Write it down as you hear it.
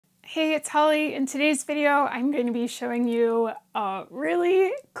Hey, it's Holly. In today's video, I'm going to be showing you a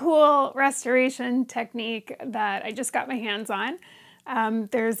really cool restoration technique that I just got my hands on.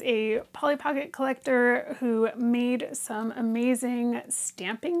 There's a Polly Pocket collector who made some amazing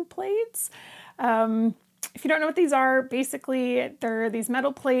stamping plates. If you don't know what these are, basically they're these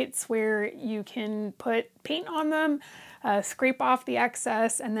metal plates where you can put paint on them, scrape off the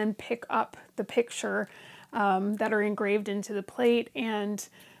excess, and then pick up the picture that are engraved into the plate and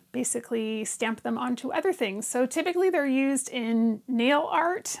basically stamp them onto other things. So typically they're used in nail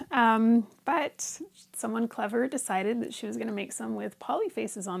art, but someone clever decided that she was going to make some with Polly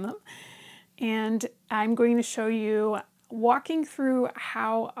faces on them. And I'm going to show you walking through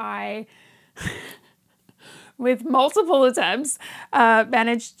how I, with multiple attempts,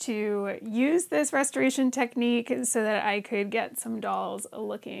 managed to use this restoration technique so that I could get some dolls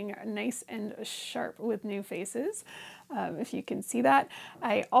looking nice and sharp with new faces. If you can see that.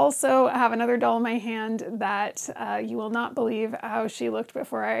 I also have another doll in my hand that you will not believe how she looked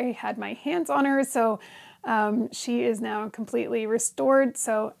before I had my hands on her. So she is now completely restored.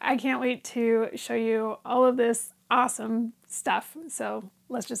 So I can't wait to show you all of this awesome stuff. So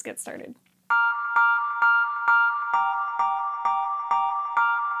let's just get started.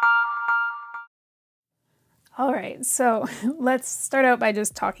 All right, so let's start out by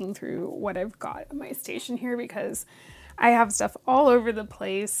just talking through what I've got at my station here, because I have stuff all over the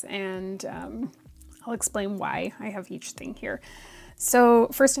place, and I'll explain why I have each thing here. So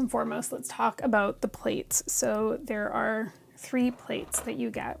first and foremost, let's talk about the plates. So there are 3 plates that you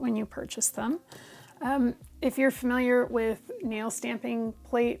get when you purchase them. If you're familiar with nail stamping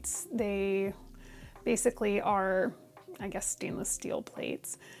plates, they basically are, I guess, stainless steel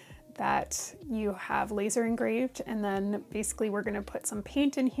plates that you have laser engraved, and then basically we're going to put some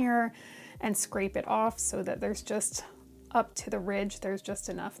paint in here and scrape it off so that there's just up to the ridge, there's just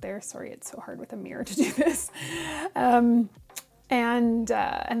enough there. Sorry, it's so hard with a mirror to do this. And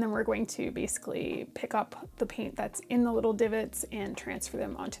then we're going to basically pick up the paint that's in the little divots and transfer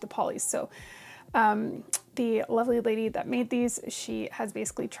them onto the polys. So the lovely lady that made these, she has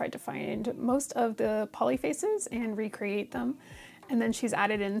basically tried to find most of the Polly faces and recreate them. And then she's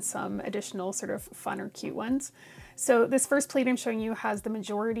added in some additional sort of fun or cute ones. So this first plate I'm showing you has the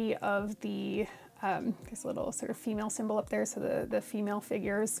majority of the, there's a little sort of female symbol up there, so the female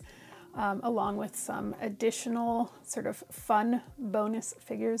figures, along with some additional sort of fun bonus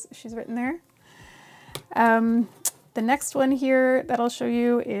figures she's written there. The next one here that I'll show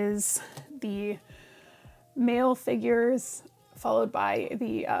you is the male figures, followed by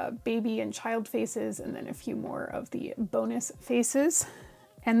the baby and child faces, and then a few more of the bonus faces.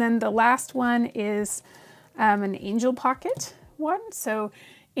 And then the last one is an Angel Pocket one. So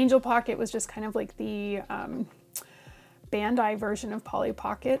Angel Pocket was just kind of like the Bandai version of Polly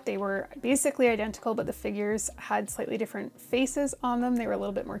Pocket. They were basically identical, but the figures had slightly different faces on them. They were a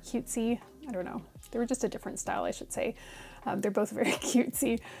little bit more cutesy. I don't know. They were just a different style, I should say. They're both very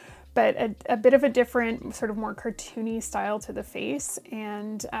cutesy, but a bit of a different, sort of more cartoony style to the face,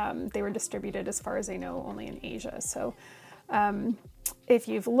 and they were distributed, as far as I know, only in Asia. So if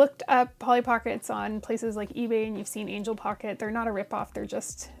you've looked up Polly Pockets on places like eBay and you've seen Angel Pocket, they're not a ripoff, they're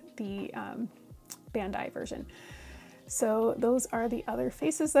just the Bandai version. So those are the other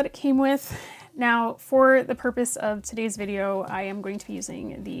faces that it came with. Now, for the purpose of today's video, I am going to be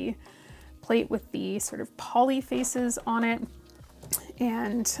using the plate with the sort of Polly faces on it.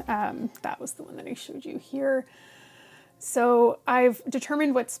 And that was the one that I showed you here. So I've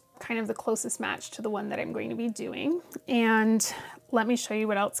determined what's kind of the closest match to the one that I'm going to be doing. And let me show you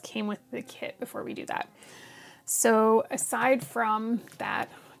what else came with the kit before we do that. So aside from that,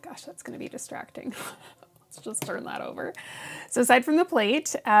 gosh, that's going to be distracting. Let's just turn that over. So aside from the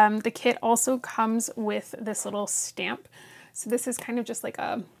plate, the kit also comes with this little stamp. So this is kind of just like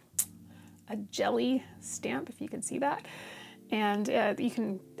a jelly stamp, if you can see that. And you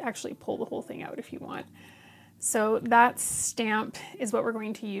can actually pull the whole thing out if you want. So that stamp is what we're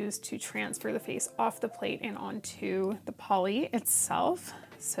going to use to transfer the face off the plate and onto the Polly itself.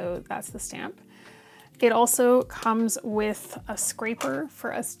 So that's the stamp. It also comes with a scraper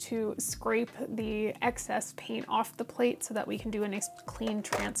for us to scrape the excess paint off the plate so that we can do a nice clean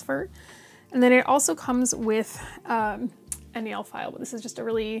transfer. And then it also comes with a nail file, but this is just a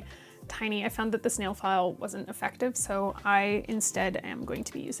really tiny. I found that this nail file wasn't effective, so I instead am going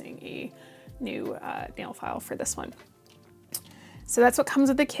to be using a new nail file for this one. So that's what comes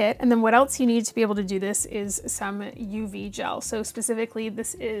with the kit. And then what else you need to be able to do this is some UV gel. So specifically,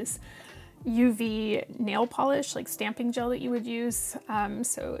 this is UV nail polish, like stamping gel that you would use.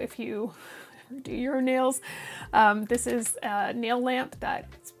 So if you do your nails. This is a nail lamp that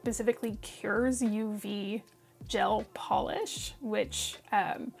specifically cures UV gel polish, which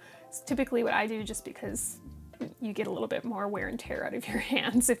is typically what I do just because you get a little bit more wear and tear out of your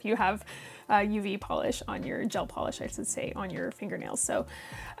hands if you have UV polish on your gel polish, I should say, on your fingernails. So,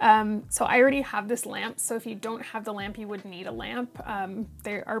 so I already have this lamp. So if you don't have the lamp, you would need a lamp.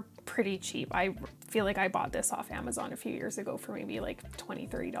 They are pretty cheap. I feel like I bought this off Amazon a few years ago for maybe like $20,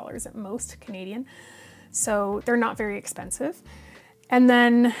 $30 at most Canadian. So they're not very expensive. And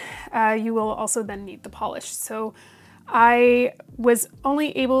then you will also then need the polish. So I was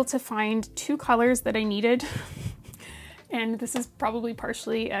only able to find 2 colors that I needed. And this is probably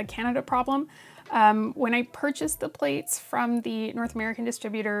partially a Canada problem. When I purchased the plates from the North American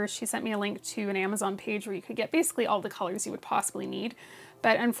distributor, she sent me a link to an Amazon page where you could get basically all the colors you would possibly need.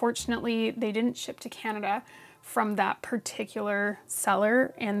 But unfortunately, they didn't ship to Canada from that particular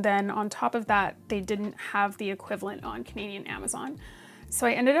seller. And then on top of that, they didn't have the equivalent on Canadian Amazon. So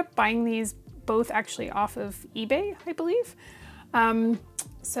I ended up buying these both actually off of eBay, I believe.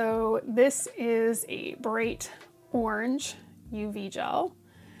 So this is a bright orange UV gel,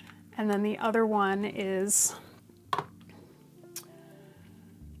 and then the other one is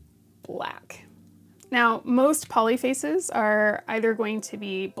black. Now, most polyfaces are either going to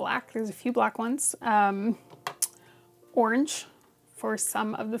be black, there's a few black ones, orange for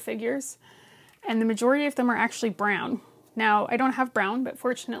some of the figures, and the majority of them are actually brown. Now, I don't have brown, but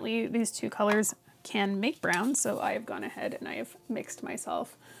fortunately these 2 colors can make brown, so I have gone ahead and I have mixed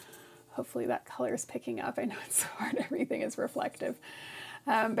myself. Hopefully that color is picking up. I know it's so hard, everything is reflective,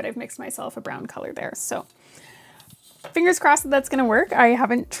 but I've mixed myself a brown color there. So fingers crossed that that's gonna work. I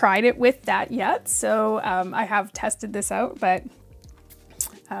haven't tried it with that yet, so I have tested this out, but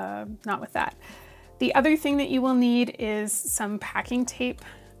not with that. The other thing that you will need is some packing tape.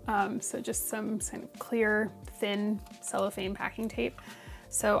 So just some kind of clear, thin cellophane packing tape.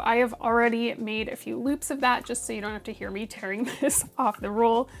 So I have already made a few loops of that just so you don't have to hear me tearing this off the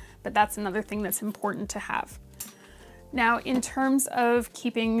roll, but that's another thing that's important to have. Now, in terms of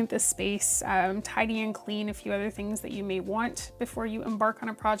keeping the space tidy and clean, a few other things that you may want before you embark on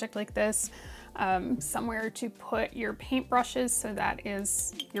a project like this, somewhere to put your paintbrushes, so that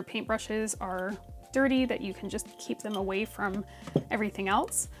is, your paintbrushes are dirty, that you can just keep them away from everything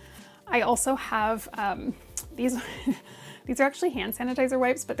else. I also have these, these are actually hand sanitizer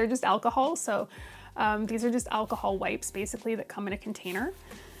wipes, but they're just alcohol. So these are just alcohol wipes basically that come in a container.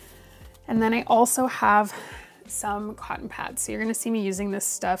 And then I also have some cotton pads. So you're gonna see me using this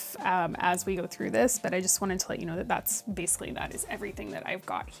stuff as we go through this, but I just wanted to let you know that that's basically, that is everything that I've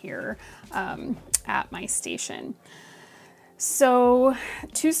got here at my station. So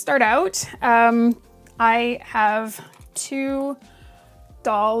to start out, I have 2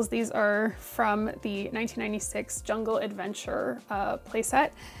 dolls. These are from the 1996 Jungle Adventure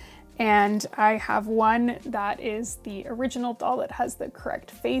playset. And I have one that is the original doll that has the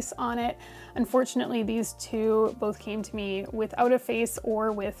correct face on it. Unfortunately, these 2 both came to me without a face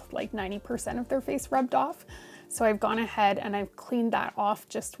or with like 90% of their face rubbed off. So I've gone ahead and I've cleaned that off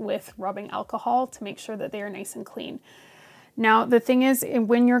just with rubbing alcohol to make sure that they are nice and clean. Now, the thing is,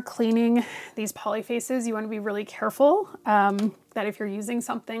 when you're cleaning these polyfaces, you want to be really careful that if you're using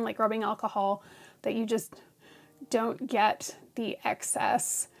something like rubbing alcohol, that you just don't get the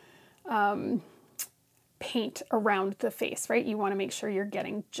excess paint around the face, right? You want to make sure you're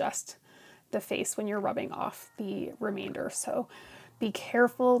getting just the face when you're rubbing off the remainder. So be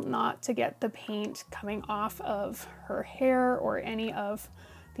careful not to get the paint coming off of her hair or any of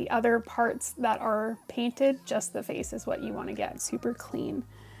the other parts that are painted. Just the face is what you want to get super clean.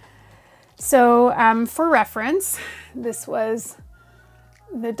 So for reference, this was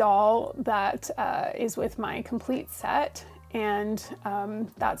the doll that is with my complete set, and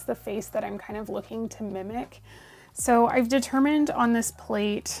that's the face that I'm kind of looking to mimic. So I've determined on this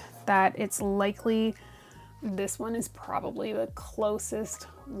plate that it's likely this one is probably the closest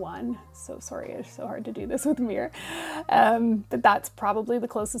one. So sorry, it's so hard to do this with a mirror. But that's probably the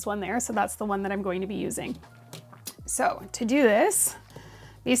closest one there. So that's the one that I'm going to be using. So to do this,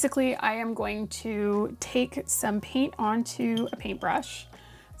 basically I am going to take some paint onto a paintbrush.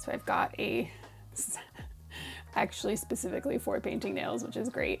 So I've got a, actually specifically for painting nails, which is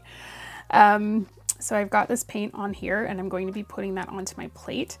great. So I've got this paint on here and I'm going to be putting that onto my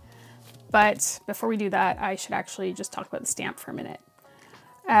plate. But before we do that, I should actually just talk about the stamp for a minute.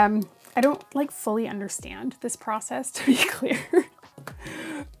 I don't like fully understand this process, to be clear,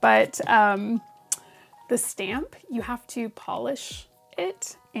 but the stamp, you have to polish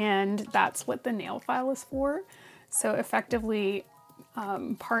it, and that's what the nail file is for. So effectively,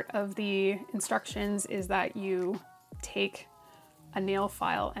 part of the instructions is that you take a nail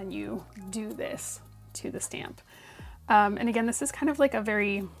file and you do this to the stamp. And again, this is kind of like a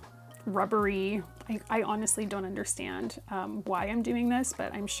very rubbery, I honestly don't understand why I'm doing this,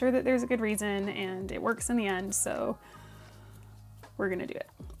 but I'm sure that there's a good reason and it works in the end, so we're gonna do it.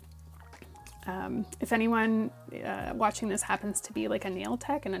 If anyone watching this happens to be like a nail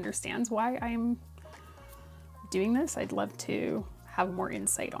tech and understands why I'm doing this, I'd love to have more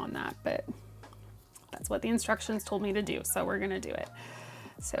insight on that, but that's what the instructions told me to do, so we're gonna do it.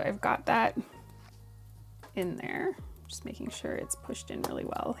 So I've got that in there, just making sure it's pushed in really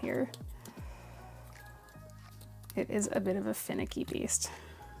well here. It is a bit of a finicky beast.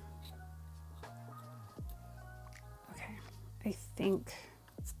 Okay, I think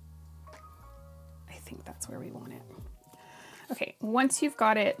that's where we want it. Okay, once you've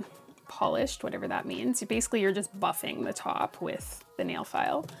got it polished, whatever that means, you're just buffing the top with the nail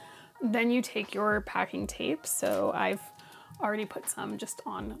file. Then you take your packing tape. So I've already put some just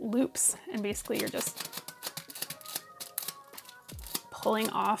on loops, and basically you're just pulling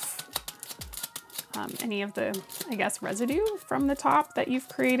off any of the, I guess, residue from the top that you've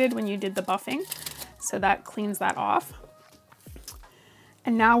created when you did the buffing. So that cleans that off.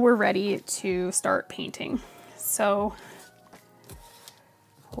 And now we're ready to start painting. So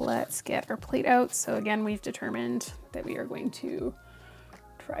let's get our plate out. So again, we've determined that we are going to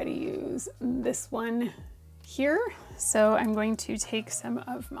try to use this one here. So I'm going to take some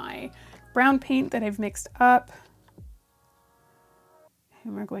of my brown paint that I've mixed up,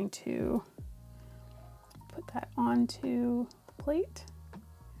 and we're going to put that onto the plate.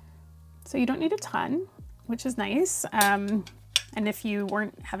 So you don't need a ton, which is nice. And if you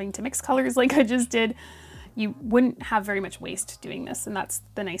weren't having to mix colors like I just did, you wouldn't have very much waste doing this, and that's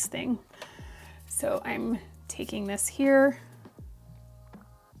the nice thing. So I'm taking this here,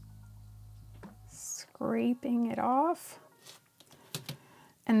 scraping it off.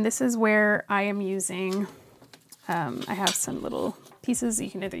 And this is where I am using, I have some little pieces.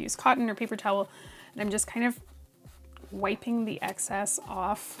 You can either use cotton or paper towel, and I'm just kind of wiping the excess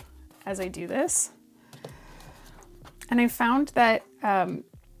off as I do this. And I found that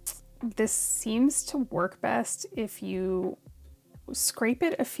this seems to work best if you scrape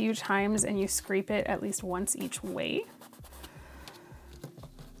it a few times and you scrape it at least once each way.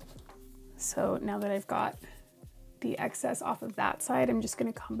 So now that I've got the excess off of that side, I'm just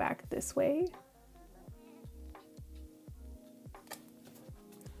going to come back this way.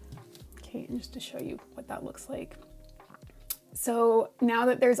 Okay, and just to show you what that looks like. So now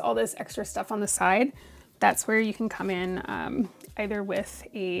that there's all this extra stuff on the side, that's where you can come in either with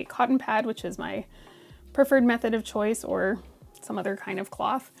a cotton pad, which is my preferred method of choice, or some other kind of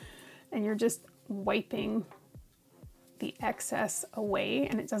cloth, and you're just wiping the excess away.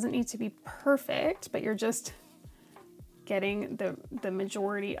 And it doesn't need to be perfect, but you're just getting the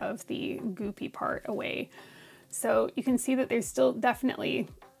majority of the goopy part away. So you can see that there's still definitely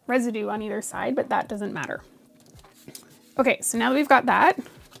residue on either side, but that doesn't matter. Okay, so now that we've got that,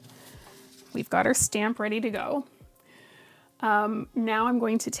 we've got our stamp ready to go. Now I'm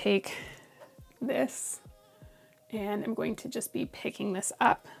going to take this and I'm going to just be picking this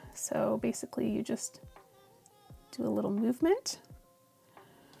up. So basically you just do a little movement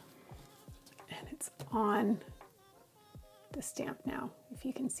and it's on the stamp now. If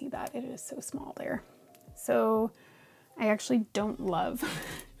you can see that, it is so small there. So I actually don't love,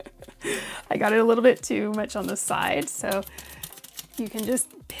 I got it a little bit too much on the side. So you can just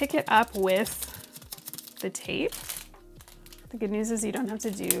pick it up with the tape. The good news is you don't have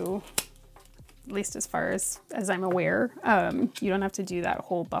to do, at least as far as I'm aware, you don't have to do that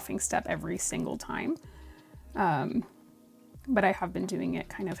whole buffing step every single time. But I have been doing it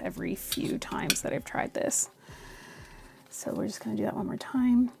kind of every few times that I've tried this. So we're just gonna do that one more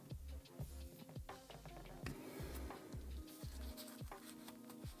time.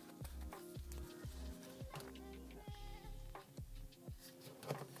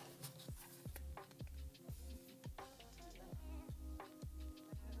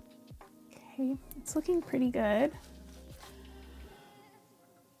 Okay, it's looking pretty good.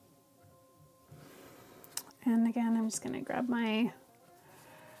 And again, I'm just gonna grab my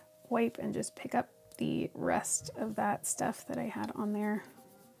wipe and just pick up the rest of that stuff that I had on there.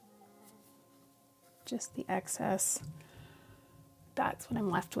 Just the excess. That's what I'm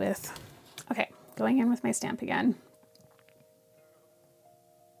left with. Okay, going in with my stamp again.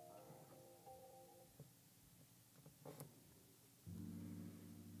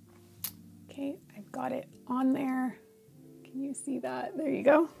 Okay, I've got it on there. Can you see that? There you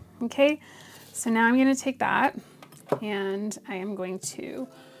go. Okay, so now I'm gonna take that and I am going to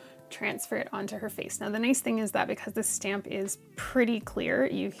transfer it onto her face. Now the nice thing is that because the stamp is pretty clear,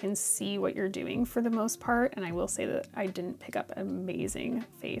 you can see what you're doing for the most part, and I will say that I didn't pick up an amazing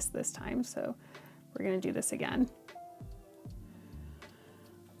face this time, so we're gonna do this again.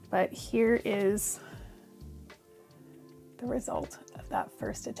 But here is the result of that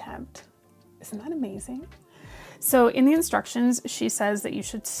first attempt. Isn't that amazing? So in the instructions, she says that you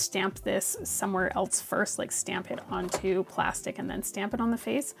should stamp this somewhere else first, like stamp it onto plastic and then stamp it on the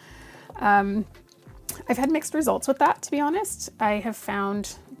face. I've had mixed results with that, to be honest. I have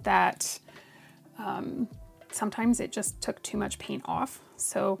found that sometimes it just took too much paint off.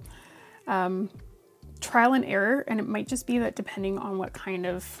 So trial and error, and it might just be that depending on what kind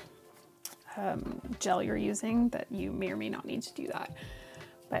of gel you're using, that you may or may not need to do that.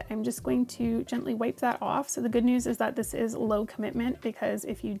 But I'm just going to gently wipe that off. So the good news is that this is low commitment, because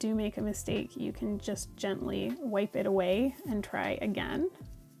if you do make a mistake, you can just gently wipe it away and try again.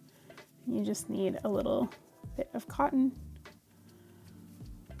 You just need a little bit of cotton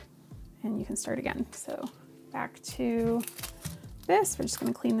and you can start again. So back to this, we're just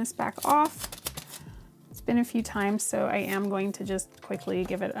gonna clean this back off. It's been a few times, so I am going to just quickly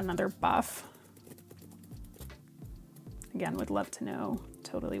give it another buff. Again, would love to know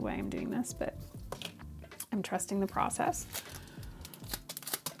totally why I'm doing this, but I'm trusting the process.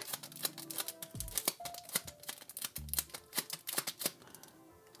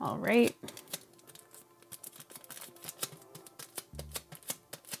 All right.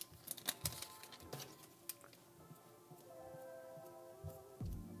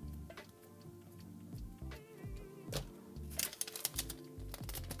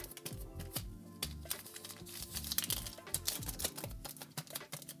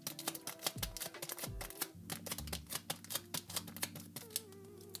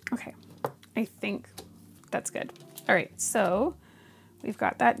 Okay, I think that's good. All right, so we've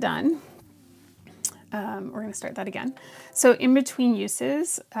got that done. We're gonna start that again. So in between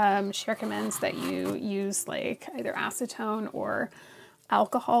uses, she recommends that you use like either acetone or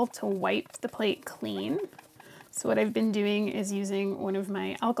alcohol to wipe the plate clean. So what I've been doing is using one of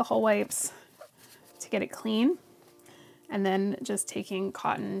my alcohol wipes to get it clean, and then just taking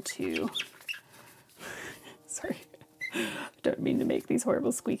cotton to, sorry, I don't mean to make these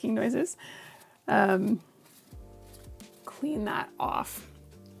horrible squeaking noises, clean that off.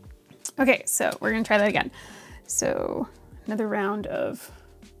 Okay, so we're gonna try that again. So another round of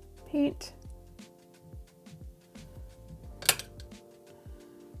paint.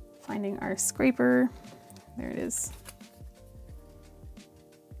 Finding our scraper, there it is.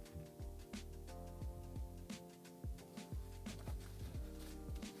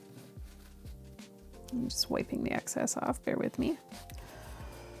 I'm just wiping the excess off, bear with me.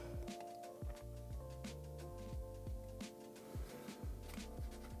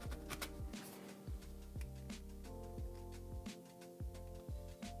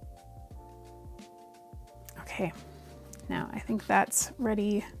 Okay, now I think that's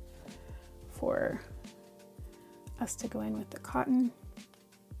ready for us to go in with the cotton.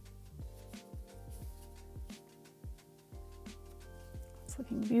 It's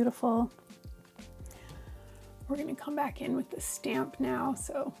looking beautiful. We're gonna come back in with the stamp now,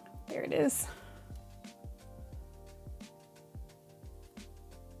 so there it is.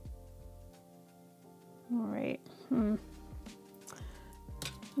 All right. I'm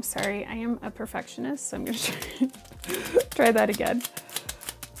sorry, I am a perfectionist, so I'm gonna try that again.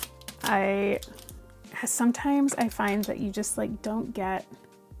 Sometimes I find that you just like don't get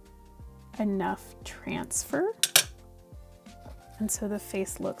enough transfer, and so the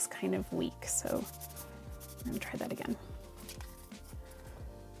face looks kind of weak, so I'm gonna try that again.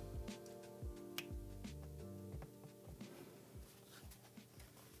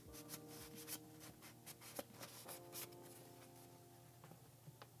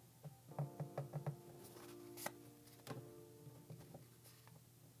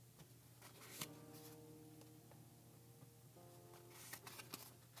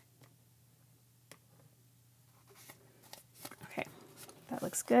 Okay, that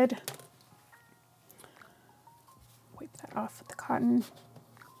looks good. Wipe that off with the cotton.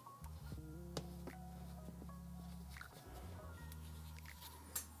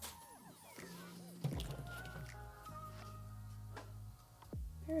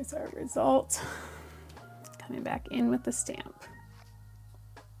 There's our result. Coming back in with the stamp.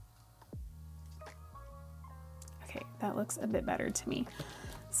 Okay, that looks a bit better to me.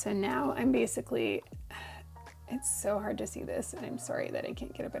 So now I'm basically, it's so hard to see this, and I'm sorry that I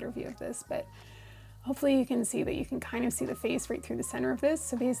can't get a better view of this, but Hopefully you can see that you can kind of see the face right through the center of this.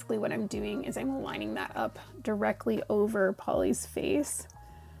 So basically what I'm doing is I'm lining that up directly over Polly's face.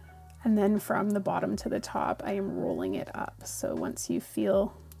 And then from the bottom to the top, I am rolling it up. So once you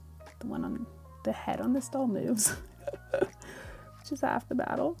feel the one on the head on this doll moves, which is half the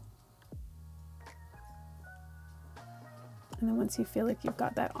battle. And then once you feel like you've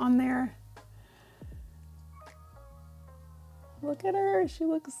got that on there, look at her, she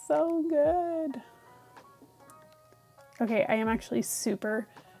looks so good. Okay, I am actually super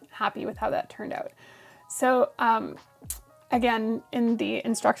happy with how that turned out. So again, in the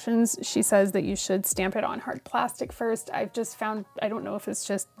instructions, she says that you should stamp it on hard plastic first. I've just found, I don't know if it's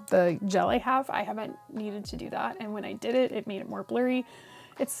just the gel I have. I haven't needed to do that. And when I did it, it made it more blurry.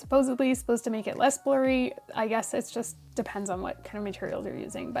 It's supposedly supposed to make it less blurry. I guess it just depends on what kind of materials you're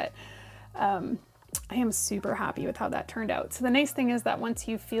using, but I am super happy with how that turned out. So the nice thing is that once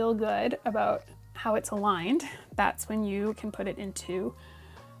you feel good about how it's aligned, that's when you can put it into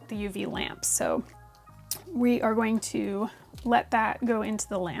the UV lamp. So we are going to let that go into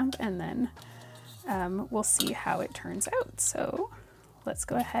the lamp and then we'll see how it turns out. So let's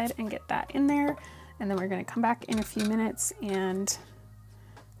go ahead and get that in there, and then we're going to come back in a few minutes and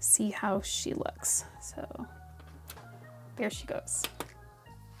see how she looks. So there she goes.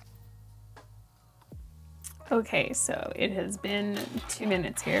 Okay, so it has been 2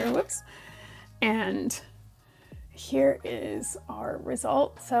 minutes here, whoops. And here is our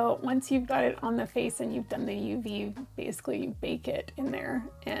result. So once you've got it on the face and you've done the UV, basically you bake it in there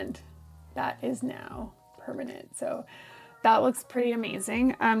and that is now permanent. So that looks pretty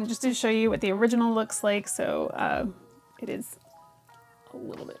amazing. Just to show you what the original looks like. So it is a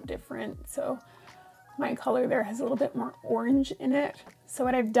little bit different. So my color there has a little bit more orange in it. So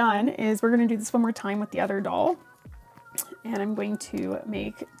what I've done is we're going to do this one more time with the other doll, and I'm going to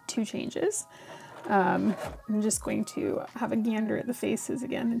make 2 changes. I'm just going to have a gander at the faces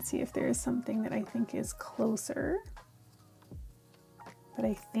again and see if there is something that I think is closer. But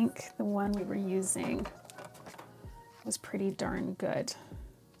I think the one we were using was pretty darn good.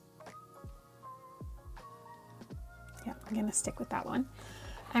 Yeah, I'm going to stick with that one.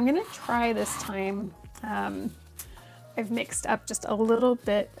 I'm going to try this time. I've mixed up just a little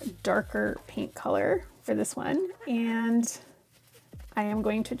bit darker paint color for this one, and I am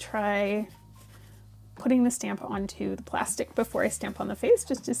going to try putting the stamp onto the plastic before I stamp on the face,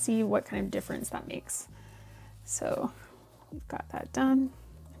 just to see what kind of difference that makes. So we've got that done.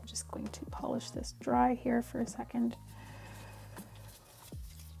 I'm just going to polish this dry here for a second.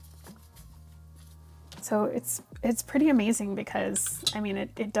 So it's pretty amazing because, I mean,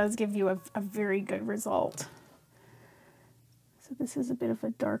 it does give you a very good result. So this is a bit of a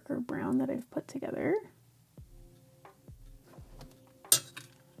darker brown that I've put together.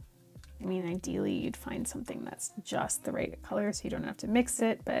 I mean, ideally you'd find something that's just the right color so you don't have to mix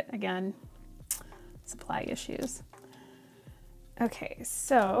it, but again, supply issues. Okay,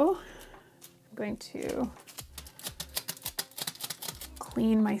 so I'm going to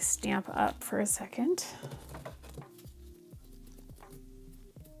clean my stamp up for a second.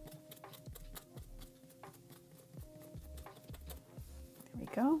 There we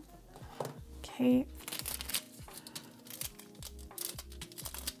go. Okay.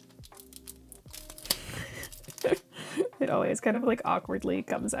 It always kind of like awkwardly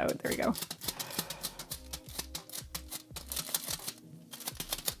comes out. There we go.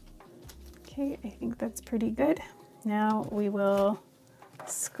 Okay, I think that's pretty good. Now we will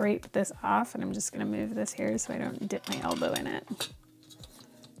scrape this off, and I'm just going to move this here so I don't dip my elbow in it.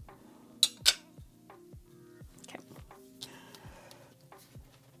 Okay.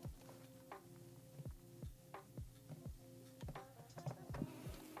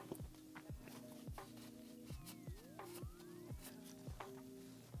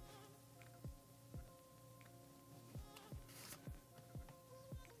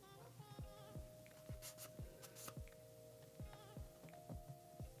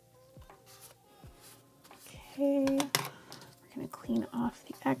 Okay, we're going to clean off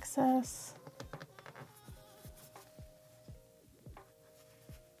the excess.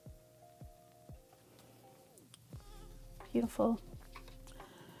 Beautiful.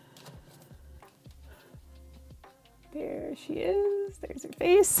 There she is. There's her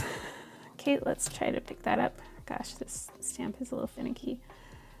face. Okay, let's try to pick that up. Gosh, this stamp is a little finicky.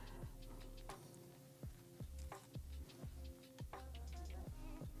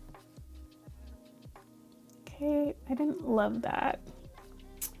 Okay, I didn't love that.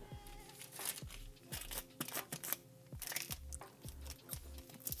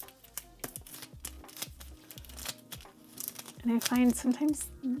 And And I find sometimes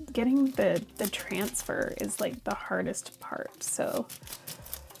getting the transfer is like the hardest part, so.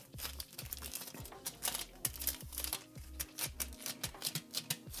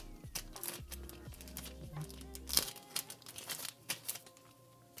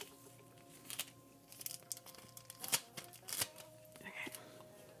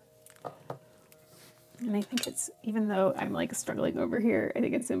 And I think it's, even though I'm like struggling over here, I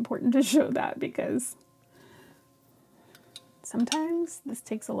think it's important to show that because sometimes this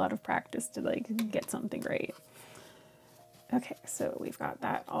takes a lot of practice to like get something right. Okay, so we've got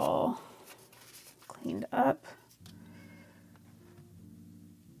that all cleaned up.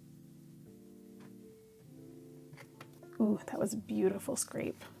 Ooh, that was a beautiful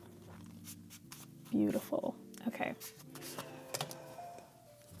scrape. Beautiful. Okay.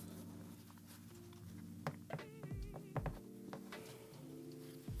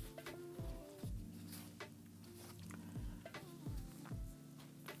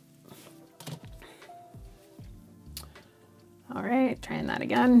 All right, trying that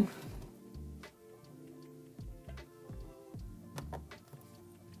again.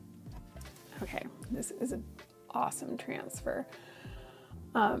 Okay, this is an awesome transfer.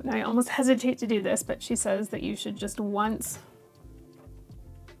 Now I almost hesitate to do this, but she says that you should just once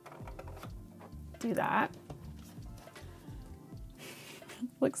do that.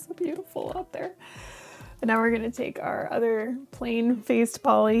 Looks so beautiful out there. And now we're gonna take our other plain faced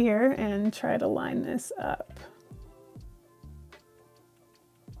poly here and try to line this up.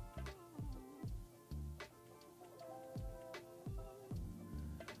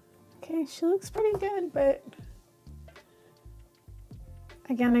 Okay, she looks pretty good, but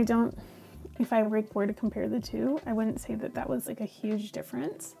again, I don't, if I were to compare the two, I wouldn't say that that was like a huge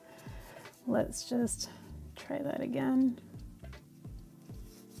difference. Let's just try that again.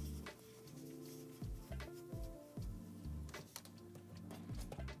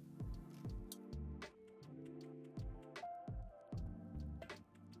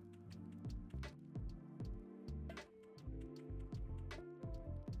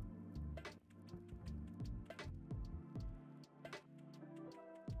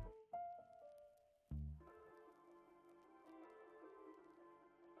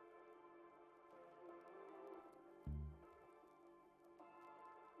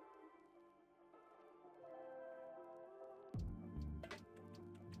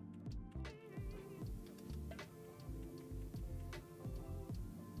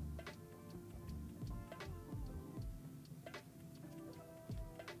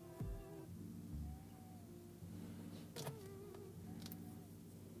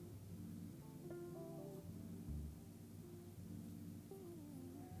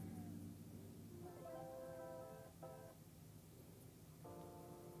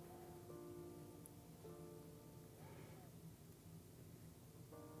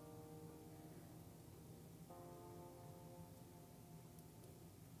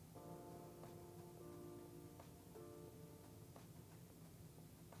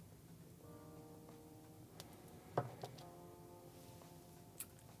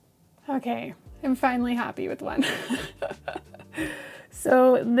 Okay, I'm finally happy with one.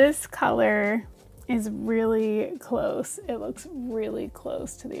 So this color is really close. It looks really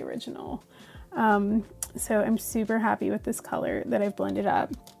close to the original. So I'm super happy with this color that I've blended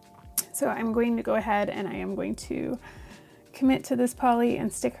up. So I'm going to go ahead and I am going to commit to this poly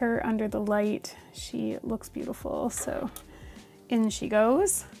and stick her under the light. She looks beautiful. So in she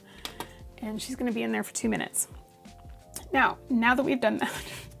goes, and she's gonna be in there for 2 minutes. Now that we've done that,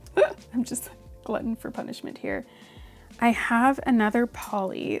 I'm just glutton for punishment here. I have another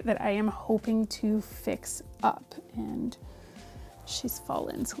poly that I am hoping to fix up, and she's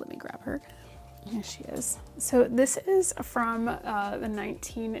fallen, so let me grab her. Here she is. So this is from the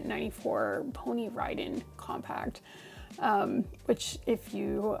 1994 Pony Ride-In Compact, which if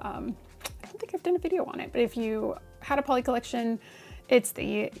you, I don't think I've done a video on it, but if you had a poly collection, it's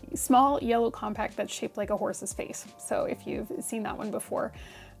the small yellow compact that's shaped like a horse's face. So if you've seen that one before,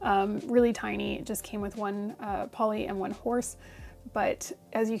 really tiny, it just came with one poly and one horse. But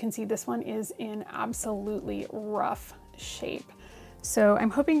as you can see, this one is in absolutely rough shape. So I'm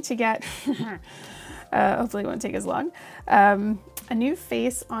hoping to get, hopefully it won't take as long, a new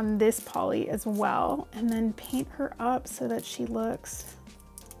face on this poly as well, and then paint her up so that she looks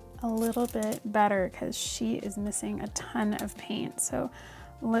a little bit better because she is missing a ton of paint. So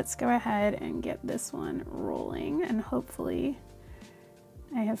let's go ahead and get this one rolling, and hopefully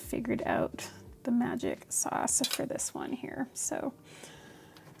I have figured out the magic sauce for this one here. So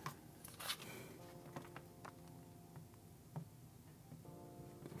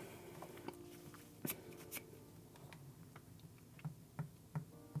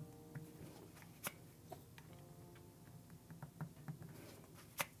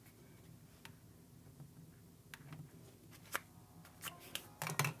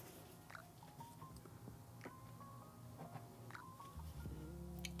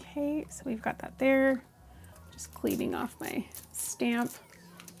Okay, so we've got that there. Just cleaning off my stamp.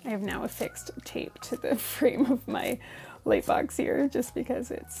 I have now affixed tape to the frame of my light box here just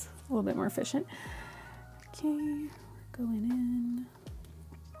because it's a little bit more efficient. Okay, we're going in.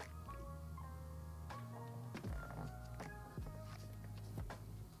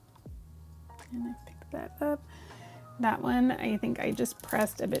 And I picked that up. That one, I think I just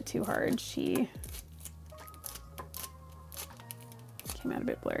pressed a bit too hard. She came out a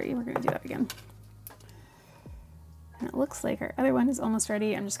bit blurry. We're gonna do that again. And it looks like our other one is almost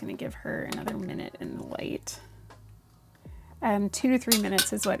ready. I'm just gonna give her another minute in the light. 2 to 3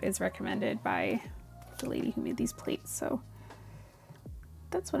 minutes is what is recommended by the lady who made these plates. So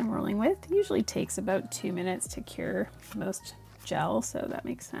that's what I'm rolling with. It usually takes about 2 minutes to cure most gel, so that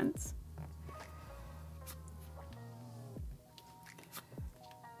makes sense.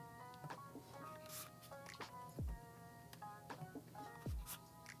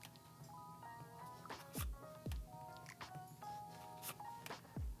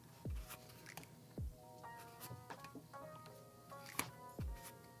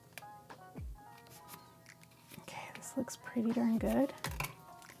 Looks pretty darn good.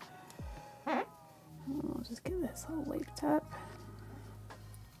 I'll just get this all wiped up.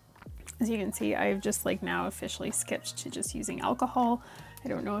 As you can see, I've just like now officially skipped to just using alcohol. I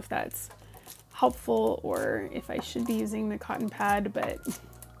don't know if that's helpful or if I should be using the cotton pad, but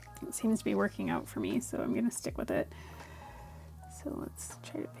it seems to be working out for me, so I'm gonna stick with it. So let's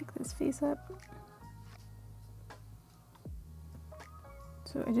try to pick this face up.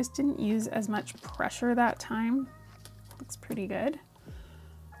 So I just didn't use as much pressure that time. Looks pretty good.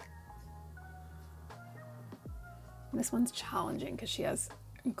 This one's challenging because she has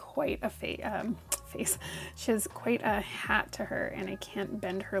quite a face. She has quite a hat to her, and I can't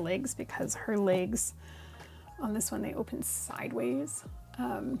bend her legs because her legs on this one, they open sideways.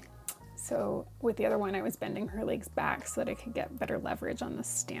 So with the other one, I was bending her legs back so that I could get better leverage on the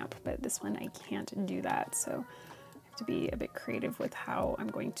stamp, but this one I can't do that. So I have to be a bit creative with how I'm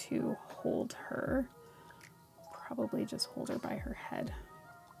going to hold her. Probably just hold her by her head.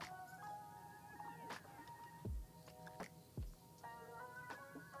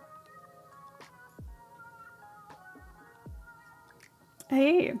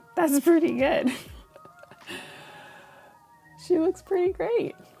 Hey, that's pretty good. She looks pretty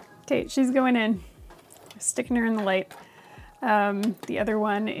great. Okay, she's going in. Sticking her in the light. The other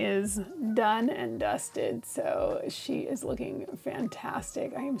one is done and dusted, so she is looking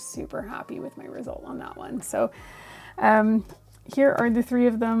fantastic. I am super happy with my result on that one. So here are the 3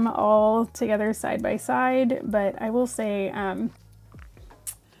 of them all together side by side, but I will say,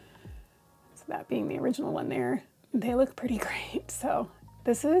 so that being the original one there, they look pretty great. So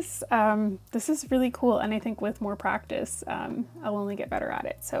this is really cool, and I think with more practice, I'll only get better at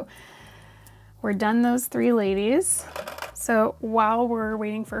it. So we're done those 3 ladies. So while we're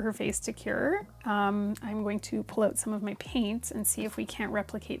waiting for her face to cure, I'm going to pull out some of my paints and see if we can't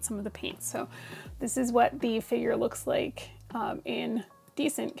replicate some of the paints. So this is what the figure looks like in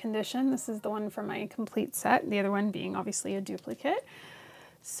decent condition. This is the one from my complete set, the other one being obviously a duplicate.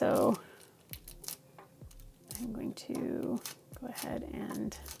 So I'm going to go ahead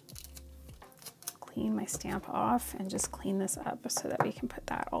and clean my stamp off and just clean this up so that we can put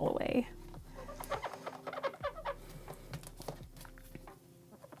that all away.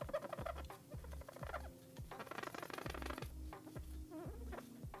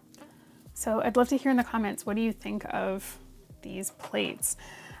 So I'd love to hear in the comments, what do you think of these plates?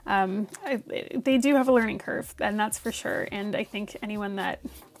 They do have a learning curve, and that's for sure. And I think anyone that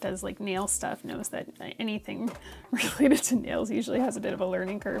does like nail stuff knows that anything related to nails usually has a bit of a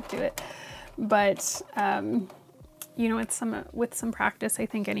learning curve to it. But you know, with some practice, I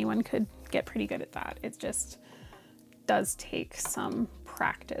think anyone could get pretty good at that. It just does take some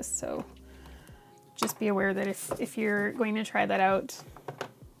practice. So just be aware that if you're going to try that out,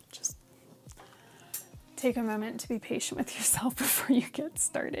 just take a moment to be patient with yourself before you get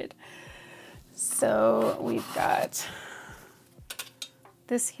started. So we've got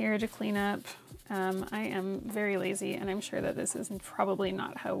this here to clean up. I am very lazy, and I'm sure that this is probably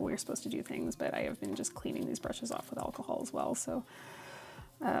not how we're supposed to do things, but I have been just cleaning these brushes off with alcohol as well. So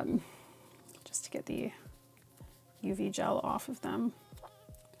just to get the UV gel off of them.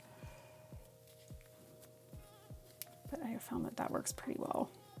 But I have found that that works pretty well.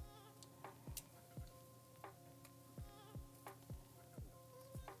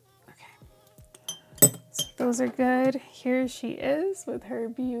 Those are good. Here she is with her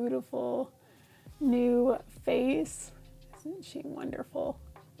beautiful new face. Isn't she wonderful?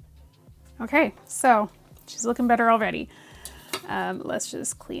 Okay, so she's looking better already. Let's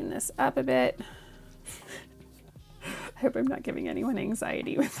just clean this up a bit. I hope I'm not giving anyone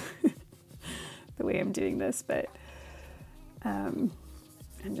anxiety with the way I'm doing this, but I'm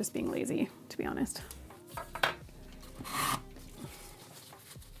just being lazy, to be honest.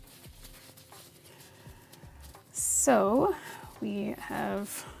 So we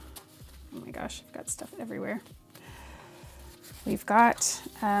have, oh my gosh, I've got stuff everywhere. We've got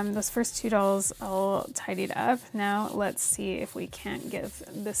those first two dolls all tidied up. Now let's see if we can't give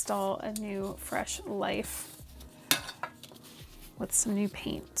this doll a new, fresh life with some new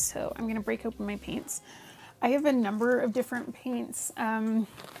paint. So I'm gonna break open my paints. I have a number of different paints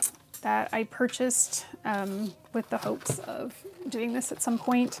that I purchased with the hopes of doing this at some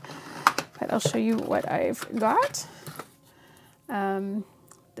point, but I'll show you what I've got.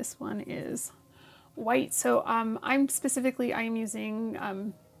 This one is white. So I'm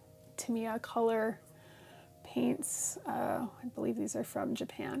using Tamiya color paints. I believe these are from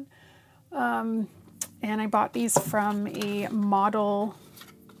Japan. And I bought these from a model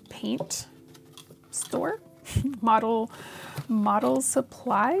paint store. model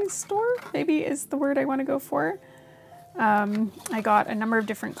supply store, maybe is the word I want to go for. I got a number of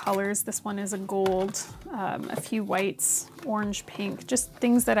different colors. This one is a gold, a few whites, orange, pink, just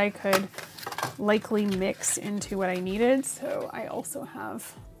things that I could likely mix into what I needed. So I also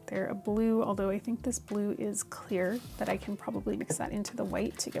have there a blue, although I think this blue is clear, but I can probably mix that into the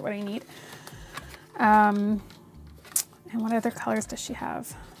white to get what I need. And what other colors does she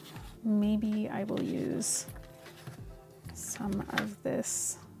have? Maybe I will use some of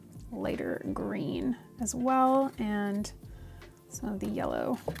this lighter green as well, and some of the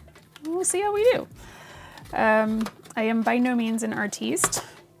yellow. We'll see how we do. I am by no means an artiste,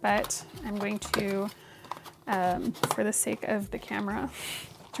 but I'm going to, for the sake of the camera,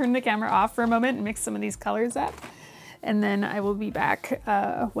 turn the camera off for a moment and mix some of these colors up. And then I will be back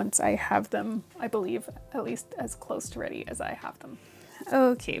once I have them, I believe, at least as close to ready as I have them.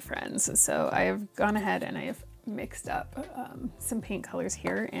 Okay, friends, so I have gone ahead and I have mixed up some paint colors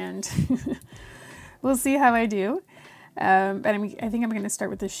here, and we'll see how I do. But I think I'm going to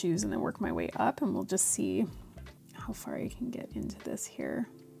start with the shoes and then work my way up, and we'll just see how far I can get into this here.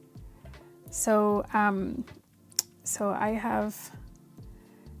 So, so I have,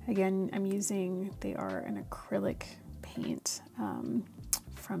 again, I'm using, they are an acrylic paint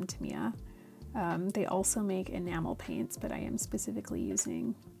from Tamiya. They also make enamel paints, but I am specifically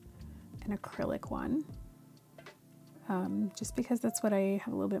using an acrylic one, just because that's what I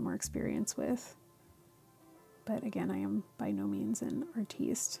have a little bit more experience with. But again, I am by no means an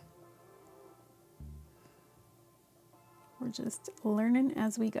artiste. We're just learning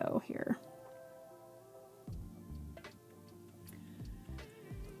as we go here.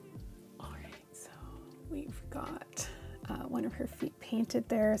 All right, so we've got one of her feet painted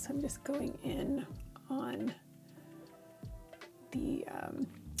there, so I'm just going in on the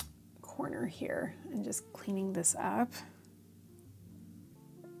corner here and just cleaning this up.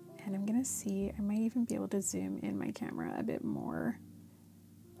 And I'm gonna see, I might even be able to zoom in my camera a bit more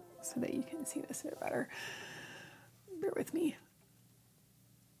so that you can see this a bit better. Bear with me.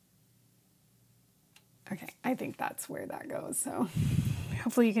 Okay, I think that's where that goes, so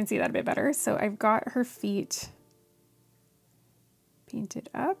hopefully you can see that a bit better. So I've got her feet painted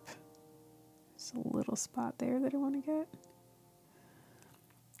up. There's a little spot there that I want to get.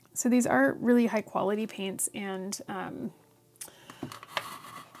 So these are really high quality paints, and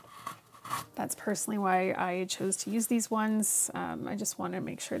that's personally why I chose to use these ones. I just want to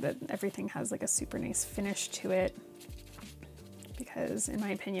make sure that everything has like a super nice finish to it, because in my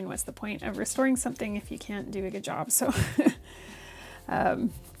opinion, what's the point of restoring something if you can't do a good job? So, so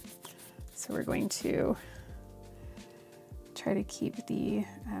we're going to try to keep the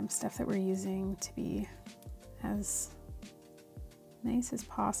stuff that we're using to be as nice as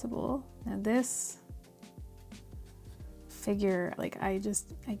possible. Now this figure, like I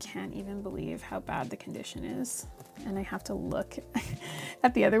can't even believe how bad the condition is. And I have to look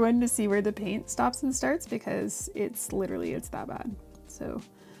at the other one to see where the paint stops and starts, because it's that bad. So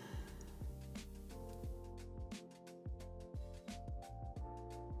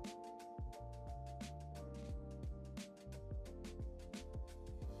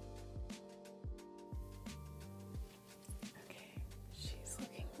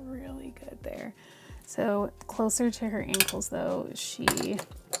really good there. So closer to her ankles though, she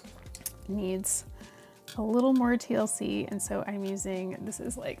needs a little more TLC, and so I'm using, this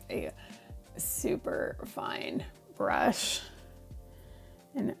is like a super fine brush,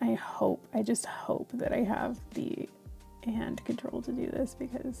 and I just hope that I have the hand control to do this,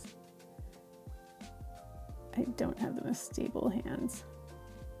 because I don't have the most stable hands.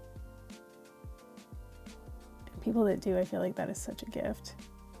 And people that do, I feel like that is such a gift.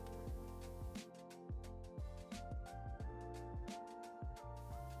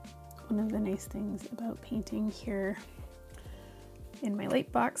 One of the nice things about painting here in my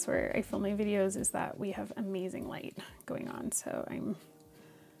light box where I film my videos is that we have amazing light going on, so I'm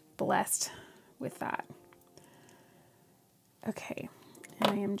blessed with that. Okay,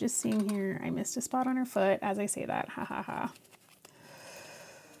 and I am just seeing here, I missed a spot on her foot as I say that, ha ha ha.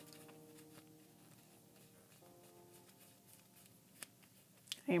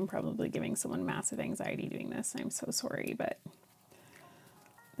 I am probably giving someone massive anxiety doing this. I'm so sorry, but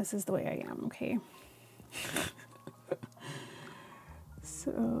this is the way I am, okay?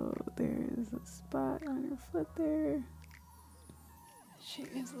 So there's a spot on her foot there. She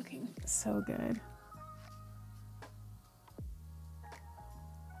is looking so good.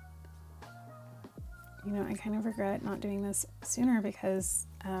 You know, I kind of regret not doing this sooner because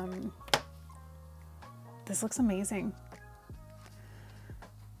this looks amazing.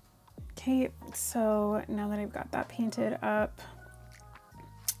 Okay, so now that I've got that painted up,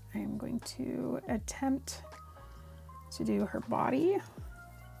 I'm going to attempt to do her body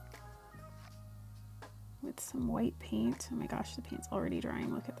with some white paint. Oh my gosh, the paint's already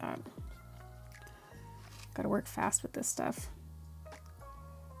drying. Look at that. Gotta work fast with this stuff.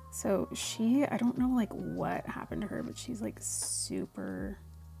 So she, I don't know like what happened to her, but she's like super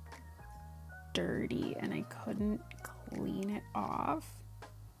dirty and I couldn't clean it off.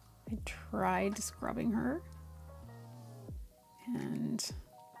 I tried scrubbing her and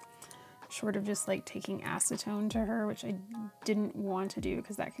short of just like taking acetone to her, which I didn't want to do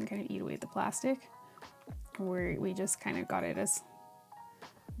because that can kind of eat away at the plastic, where we just kind of got it as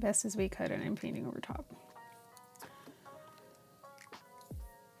best as we could and I'm painting over top.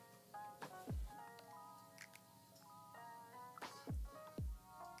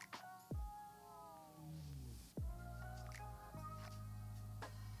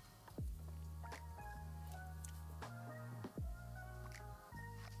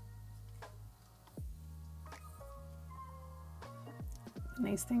 The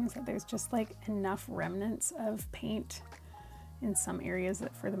nice thing is that there's just like enough remnants of paint in some areas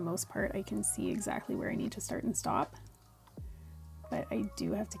that for the most part I can see exactly where I need to start and stop. But I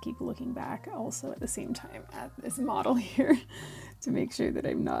do have to keep looking back also at the same time at this model here to make sure that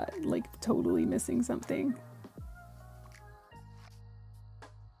I'm not like totally missing something.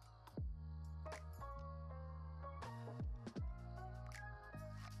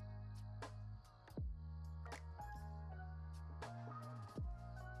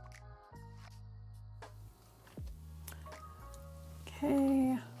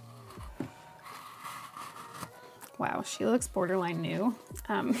 Okay. Wow, she looks borderline new.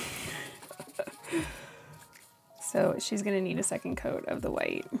 So she's gonna need a second coat of the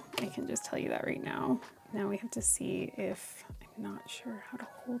white. I can just tell you that right now. Now we have to see if, I'm not sure how to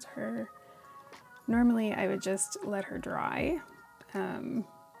hold her. Normally I would just let her dry,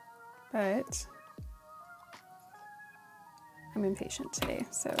 but I'm impatient today.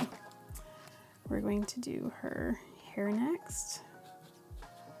 So we're going to do her hair next.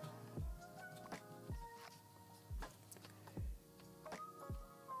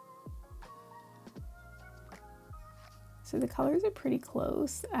 So the colors are pretty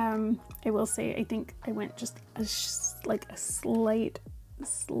close. I will say, I think I went just like a slight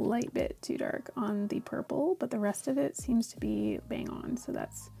bit too dark on the purple, but the rest of it seems to be bang on. So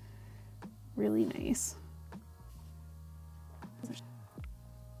that's really nice.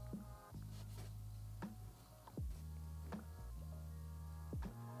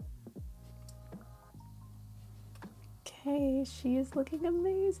 Okay, she is looking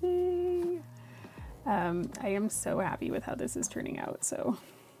amazing. I am so happy with how this is turning out, so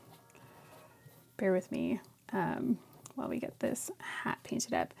bear with me while we get this hat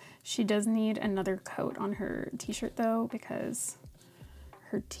painted up. She does need another coat on her t-shirt though, because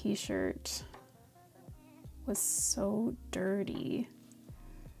her t-shirt was so dirty.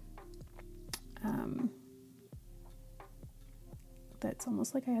 That's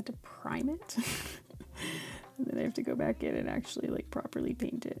almost like I had to prime it and then I have to go back in and actually like properly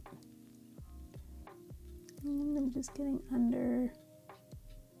paint it. And I'm just getting under.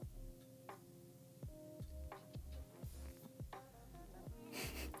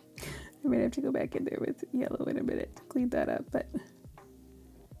 I might have to go back in there with yellow in a minute to clean that up, but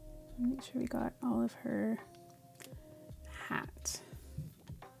make sure we got all of her hat.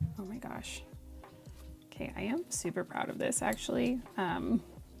 Oh my gosh. Okay, I am super proud of this actually,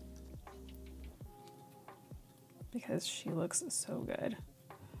 because she looks so good.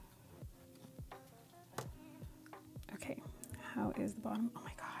 is the bottom. Oh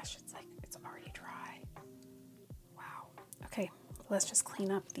my gosh, it's like, it's already dry. Wow. Okay, let's just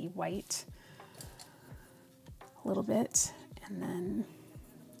clean up the white a little bit, and then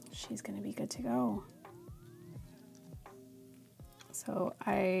she's gonna be good to go. So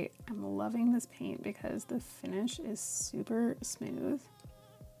I am loving this paint because the finish is super smooth,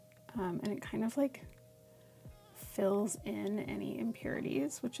 and it kind of like fills in any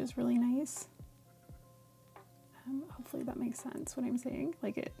impurities, which is really nice. Hopefully that makes sense what I'm saying.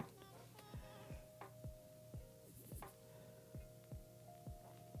 Like it.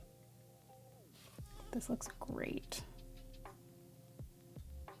 This looks great.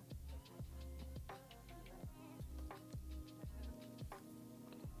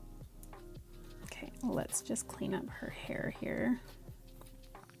 Okay, let's just clean up her hair here.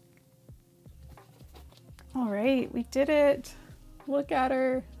 All right, we did it. Look at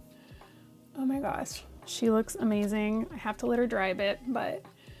her. Oh my gosh, she looks amazing. I have to let her dry a bit, but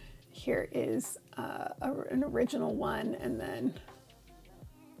here is an original one, and then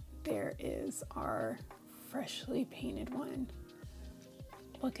there is our freshly painted one.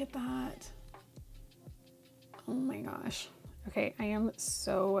 Look at that. Oh my gosh. Okay, I am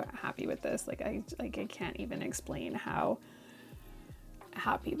so happy with this. Like I can't even explain how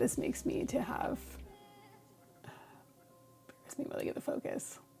happy this makes me to have. Bears me while I get the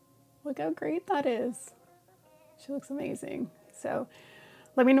focus. Look how great that is. She looks amazing. So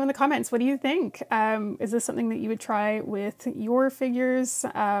let me know in the comments, what do you think? Is this something that you would try with your figures?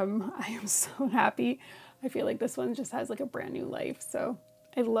 I am so happy. I feel like this one just has like a brand new life. So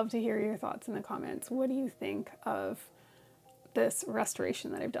I'd love to hear your thoughts in the comments. What do you think of this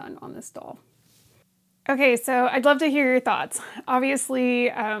restoration that I've done on this doll? Okay, so I'd love to hear your thoughts.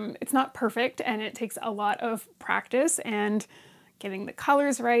 Obviously, it's not perfect and it takes a lot of practice, and getting the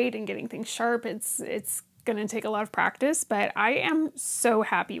colors right and getting things sharp, it's gonna take a lot of practice, but I am so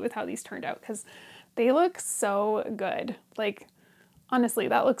happy with how these turned out because they look so good. Like, honestly,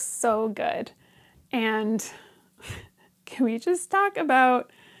 that looks so good. And can we just talk about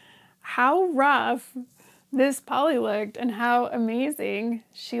how rough this Polly looked and how amazing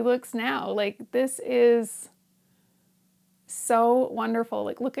she looks now? Like, this is so wonderful.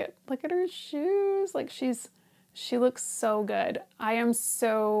 Like, look at her shoes. Like, she looks so good. I am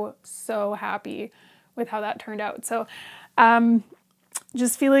so happy with how that turned out. So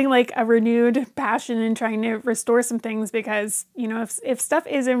just feeling like a renewed passion in trying to restore some things, because, you know, if stuff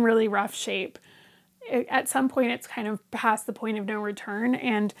is in really rough shape, at some point it's kind of past the point of no return.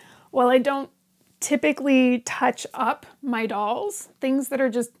 And while I don't typically touch up my dolls, things that are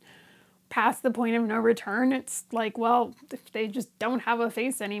just past the point of no return, it's like, well, if they just don't have a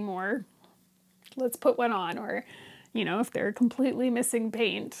face anymore, let's put one on. Or, you know, if they're completely missing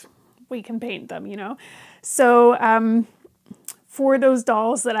paint, we can paint them, you know? So for those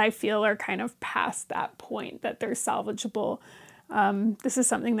dolls that I feel are kind of past that point, that they're salvageable, this is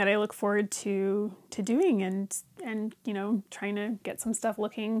something that I look forward to doing, and you know, trying to get some stuff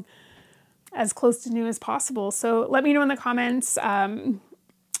looking as close to new as possible. So let me know in the comments,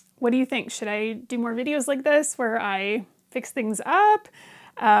 what do you think? Should I do more videos like this where I fix things up?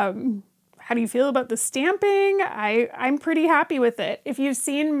 How do you feel about the stamping? I'm pretty happy with it. If you've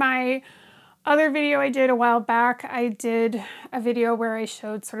seen my other video I did a while back, I did a video where I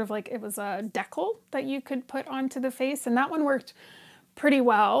showed sort of like, it was a decal that you could put onto the face, and that one worked pretty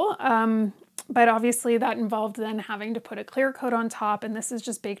well. But obviously that involved then having to put a clear coat on top, and this is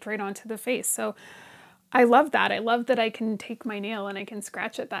just baked right onto the face. So I love that. I love that I can take my nail and I can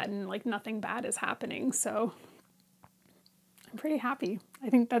scratch at that and like nothing bad is happening. So I'm pretty happy. I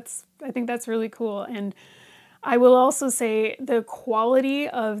think that's really cool. And I will also say the quality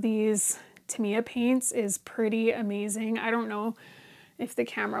of these Tamiya paints is pretty amazing. I don't know if the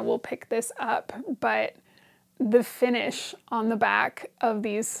camera will pick this up, but the finish on the back of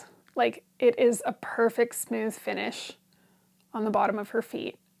these, like, it is a perfect smooth finish on the bottom of her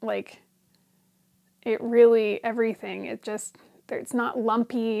feet. Like, it really, everything, it's not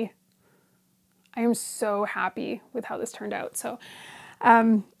lumpy. I am so happy with how this turned out. So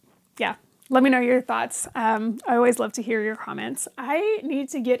yeah, let me know your thoughts. I always love to hear your comments. I need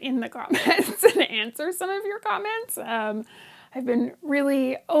to get in the comments and answer some of your comments. I've been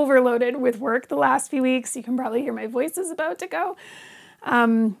really overloaded with work the last few weeks. You can probably hear my voice is about to go.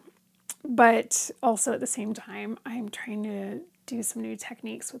 But also at the same time, I'm trying to do some new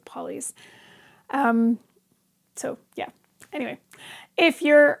techniques with Polly's. So yeah, anyway, if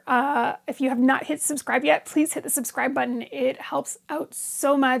you have not hit subscribe yet, please hit the subscribe button. It helps out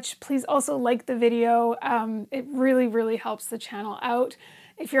so much. Please also like the video. It really helps the channel out.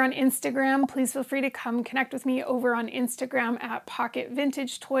 If you're on Instagram, please feel free to come connect with me over on Instagram at Pocket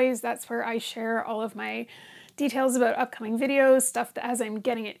Vintage Toys. That's where I share all of my details about upcoming videos, stuff that as I'm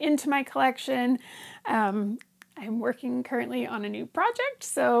getting it into my collection. I'm working currently on a new project,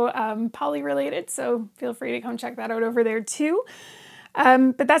 so poly related, so feel free to come check that out over there too.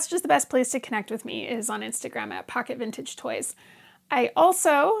 But that's just the best place to connect with me is on Instagram at Pocket Vintage Toys. I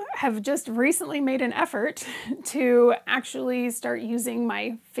also have just recently made an effort to actually start using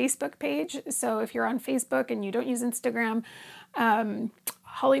my Facebook page. So if you're on Facebook and you don't use Instagram,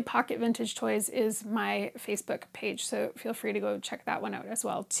 Holly Pocket Vintage Toys is my Facebook page. So feel free to go check that one out as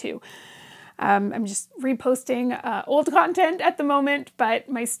well too. I'm just reposting old content at the moment, but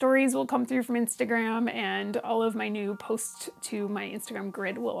my stories will come through from Instagram and all of my new posts to my Instagram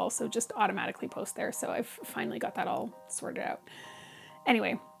grid will also just automatically post there. So I've finally got that all sorted out.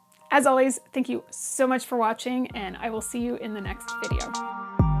 Anyway, as always, thank you so much for watching, and I will see you in the next video.